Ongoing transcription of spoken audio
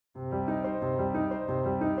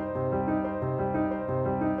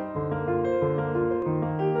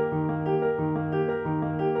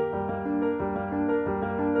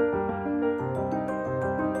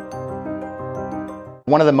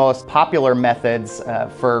One of the most popular methods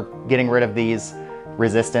for getting rid of these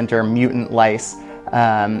resistant or mutant lice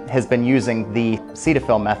has been using the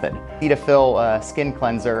Cetaphil method. Cetaphil skin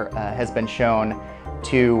cleanser has been shown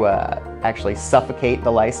to actually suffocate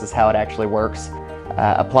the lice, is how it actually works.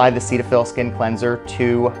 Apply the Cetaphil skin cleanser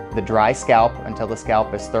to the dry scalp until the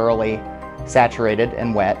scalp is thoroughly saturated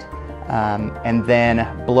and wet, and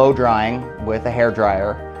then blow drying with a hair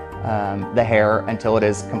dryer the hair until it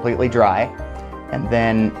is completely dry, and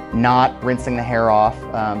then not rinsing the hair off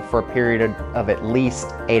for a period of at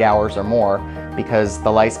least 8 hours or more, because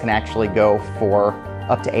the lice can actually go for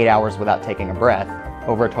up to 8 hours without taking a breath.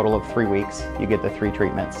 Over a total of 3 weeks, you get the 3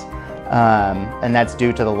 treatments. And that's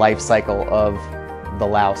due to the life cycle of the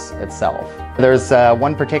louse itself. There's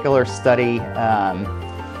one particular study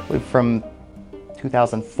from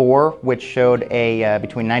 2004, which showed a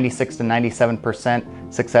between 96 to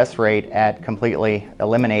 97% success rate at completely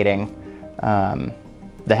eliminating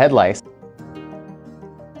the head lice.